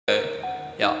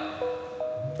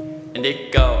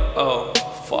IndiGO. Oh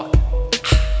fuck.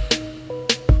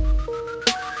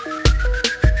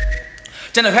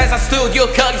 저는 회사 스튜디오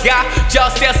거기가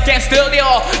저스디스 갱 스튜디오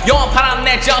영원 파란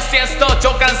내 저스디스도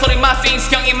족간 소리만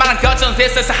싱스 형이 말한 것처럼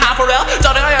This is half for real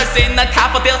저를 할 수 있는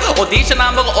타퍼딜 오디션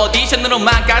안 보고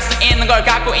오디션으로만 갈 수 있는 걸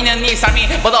갖고 있는 이 삶이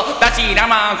뭐도 따지랑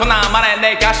많고 난 말해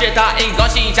내가 싫다 이건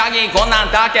시작이고 난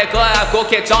다 깰 거야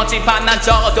곡해 정치판 난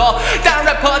적어도 다른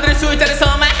래퍼들의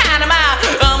술자리에서만 하나만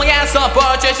음악에서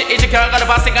보여주지 이제 결과를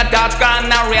봤으니까 다 죽어라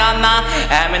나 리안나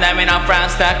에미넴이나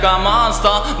프란스 테커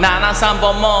몬스터 난 항상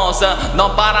본 모습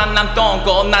넌 바람 난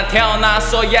똥꼬 난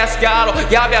태어났어 yes 가로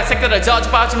야비한 색들을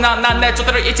저지바지 난 내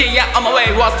쪽들을 잊지 yeah on my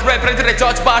way what's the 래퍼들의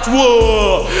저지바지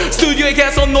스튜디오에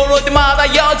계속 놀러 올 때마다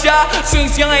여자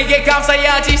스윙스 형에게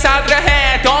감사해야지 사들을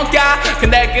해 돈가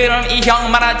근데 그럼 이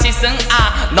형 말한 짓은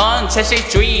넌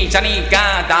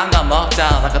채식주의자니까 딴 거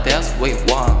먹자 like that's what we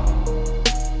want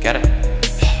get it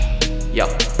yo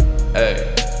hey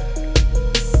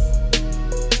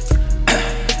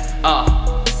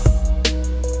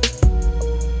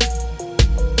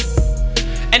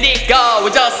IndiGO,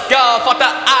 we just go, fuck the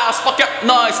ass, fuck your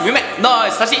noise, we make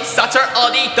noise 다시 사철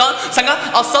어디든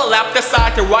상관없어 left to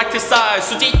side to right to side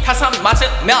수지 타산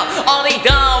맞으면 어디든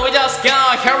we just go,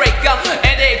 here we go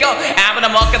IndiGO 아무나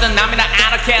먹거든 남이나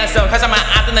I don't care so 회사만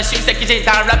안 듣는 십새끼지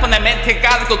다른 래퍼 내 멘트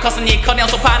까듣고 컸으니 커녕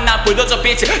소판 난 불도저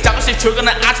빛이 작업실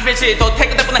출근은 아침 빛이 또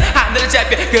퇴근 때문에 하늘을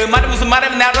잡혀 그 말이 무슨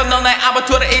말이면 나로 너네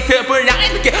아바투어를 이틀 분량의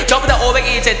느낌 저보다 500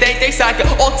 이제 데이데이 사이클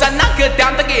없잖아 그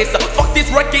다음 단계 있어 fuck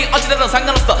this working 어찌되든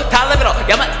상관없어 다 레벨업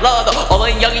야만 러도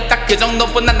오늘 여기 딱 그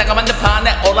정도뿐 난 내가 만든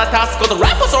판에 올라탔어 고도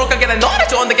래퍼 소울가 걔네 노래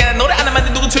좋은데 걔네 노래 안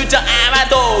하면 누군 출전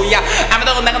아마도 야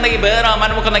아마도 내가 내게 물어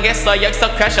많이 못 건너겠어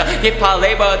여기서 크래셔 힙합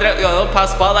레이버들의 요파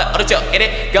스포일러 어렵죠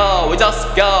IndiGO we just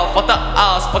go fuck the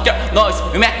ass fuck your noise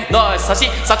we make noise 사실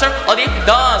사철 어디든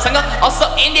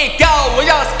상관없어 IndiGO we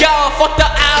just go fuck the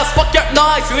ass fuck your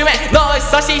noise we make noise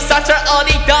사실 사철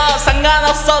어디든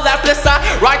상관없어 left to side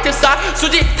right to side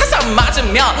수지 타산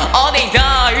맞으면 어디든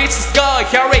Let's go,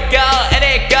 here we go,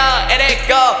 IndiGO,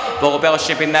 IndiGO 보고 배워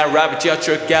싶은 날 랩을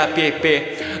지어줄게,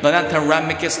 삐삐 너한테 랩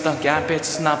믿겠어,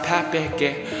 깜빛 나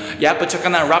팝삐끼 예쁜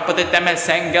척한 래퍼들 때문에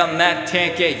생겨난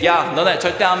티기 야 너네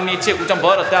절대 안 믿지 우정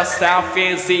버렸다 style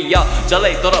fizzy 야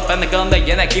전래 있도록 뺏는 건데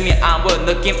얘네 김이 안 보여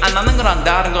느낌 안 나는 거랑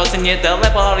다른 것은 얘들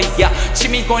레버리야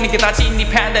취미 고이니까 다시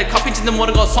independent 커피인지도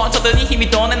모르고 손 쳐드니 힘이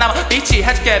돈에 남아 빛이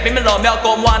해줄게 비밀로 몇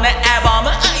고무한 내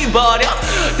앨범은 잊어버려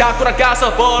다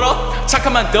돌아가서 보러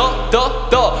착하면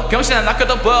더 병신은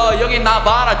아껴도 보여 여기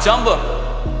나봐라 전부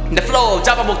내 플로우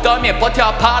잡아 목덜미에 버텨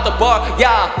아파도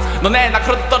야 너네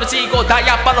나크로도 떨어지고 다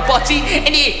야빨로 뻗지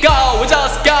IndiGO we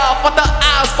just go fuck the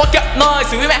ass fuck your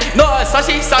noise we make noise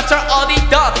사실 사철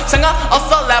어디든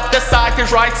상관없어 left to side to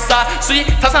right to side 수지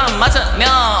타산 맞으면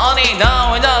어디든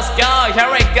we just go here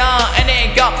we go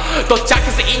IndiGO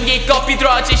도착해서 IndiGO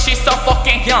비뚤어지 시선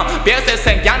fucking 형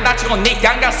별세상 양다치고 니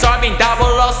강강 설빙 다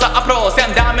불러서 앞으로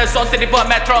센다면 손쓰리버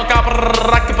메트로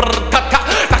가브르라키브르타타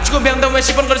다치고 병동 왜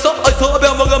시번거리서 어디서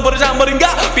배워먹은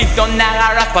버르장머리인가 빛도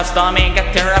나가 래퍼 스토밍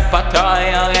같은 래퍼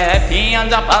토요일에 피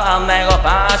혼자 빨아내고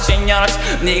바신여럿이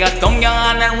네가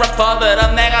동경하는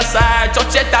래퍼들은 내가 살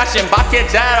쫓지 다신 바퀴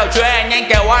제로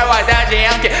주행인게 왈왈 되지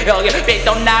않게 여기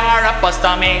빛도 나가 래퍼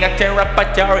스토밍 같은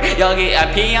래퍼 토요일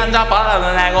여기에 피 혼자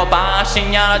빨아내고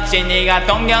바신여럿이 네가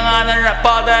동경하는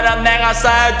래퍼들은 내가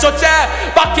살 쫓지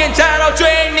바퀴 제로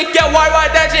주행인게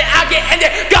왈왈 되지 않게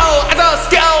IndiGO I just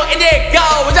go IndiGO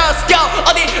we just go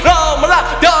어디